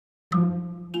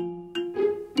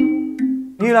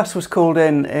ULAS was called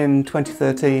in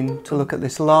 2013 to look at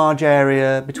this large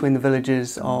area between the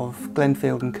villages of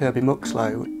Glenfield and Kirby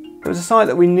Muxloe. It was a site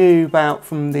that we knew about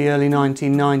from the early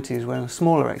 1990s when a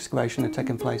smaller excavation had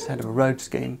taken place ahead of a road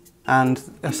scheme, and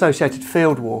associated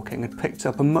field walking had picked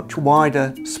up a much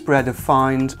wider spread of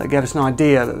finds that gave us an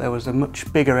idea that there was a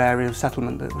much bigger area of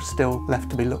settlement that was still left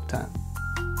to be looked at.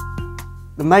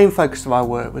 The main focus of our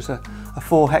work was a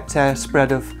 4-hectare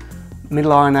spread of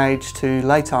Middle Iron Age to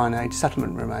Late Iron Age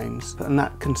settlement remains, and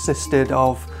that consisted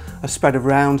of a spread of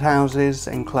roundhouses,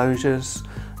 enclosures,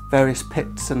 various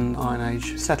pits and Iron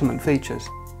Age settlement features.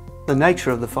 The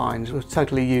nature of the finds was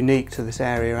totally unique to this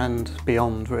area and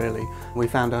beyond, really. We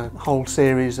found a whole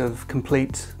series of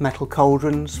complete metal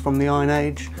cauldrons from the Iron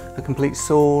Age, a complete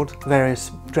sword,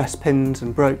 various dress pins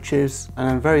and brooches,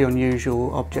 and a very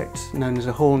unusual object known as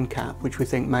a horn cap, which we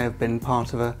think may have been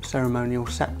part of a ceremonial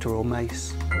sceptre or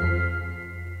mace.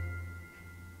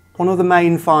 One of the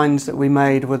main finds that we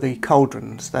made were the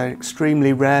cauldrons. They're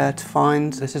extremely rare to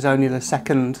find. This is only the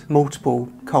second multiple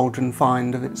cauldron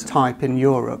find of its type in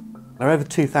Europe. They're over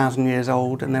 2,000 years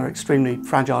old, and they're extremely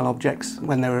fragile objects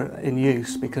when they were in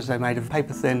use because they're made of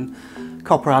paper-thin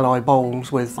copper alloy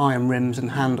bowls with iron rims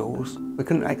and handles. We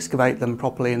couldn't excavate them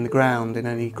properly in the ground in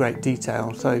any great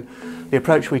detail, so the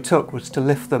approach we took was to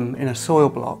lift them in a soil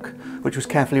block, which was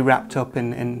carefully wrapped up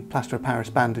in plaster of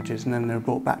Paris bandages, and then they were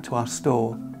brought back to our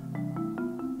store.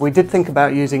 We did think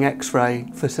about using X-ray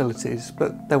facilities,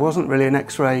 but there wasn't really an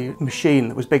X-ray machine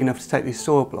that was big enough to take these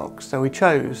soil blocks, so we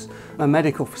chose a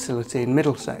medical facility in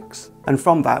Middlesex. And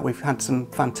from that we've had some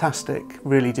fantastic,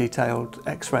 really detailed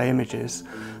X-ray images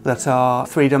that are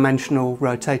three-dimensional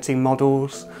rotating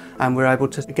models, and we're able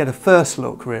to get a first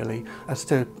look really as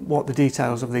to what the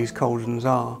details of these cauldrons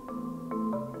are.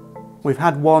 We've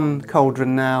had one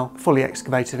cauldron now fully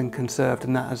excavated and conserved,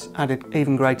 and that has added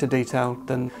even greater detail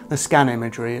than the scan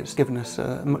imagery. It's given us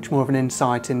much more of an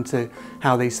insight into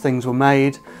how these things were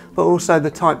made, but also the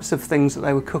types of things that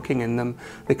they were cooking in them,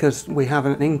 because we have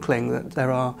an inkling that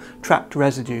there are trapped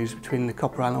residues between the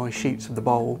copper alloy sheets of the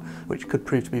bowl, which could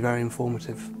prove to be very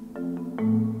informative.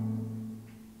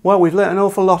 Well, we've learnt an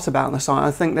awful lot about the site.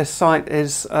 I think this site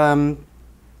is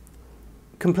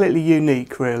completely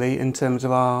unique really in terms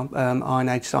of our Iron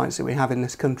Age sites that we have in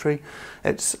this country.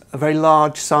 It's a very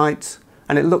large site,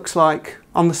 and it looks like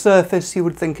on the surface you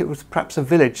would think it was perhaps a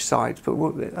village site, but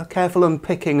a careful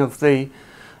unpicking of the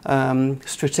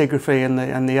stratigraphy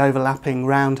and the overlapping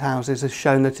roundhouses has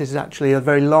shown that it is actually a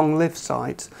very long-lived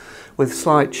site with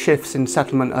slight shifts in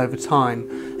settlement over time.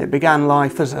 It began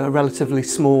life as a relatively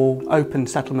small open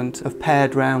settlement of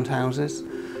paired roundhouses.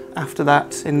 After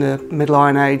that, in the Middle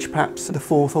Iron Age, perhaps the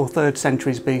 4th or 3rd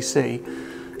centuries BC,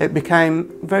 it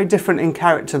became very different in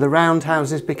character. The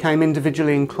roundhouses became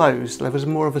individually enclosed. There was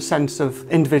more of a sense of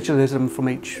individualism from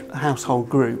each household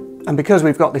group. And because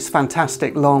we've got this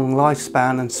fantastic long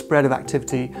lifespan and spread of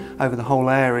activity over the whole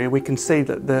area, we can see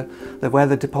that where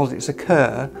the deposits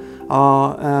occur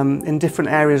are in different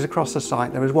areas across the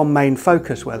site. There is one main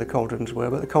focus where the cauldrons were,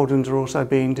 but the cauldrons are also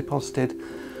being deposited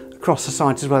across the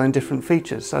site as well in different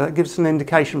features. So that gives an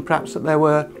indication perhaps that there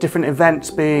were different events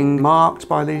being marked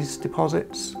by these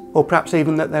deposits, or perhaps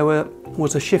even that there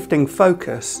was a shifting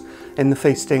focus in the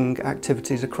feasting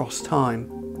activities across time.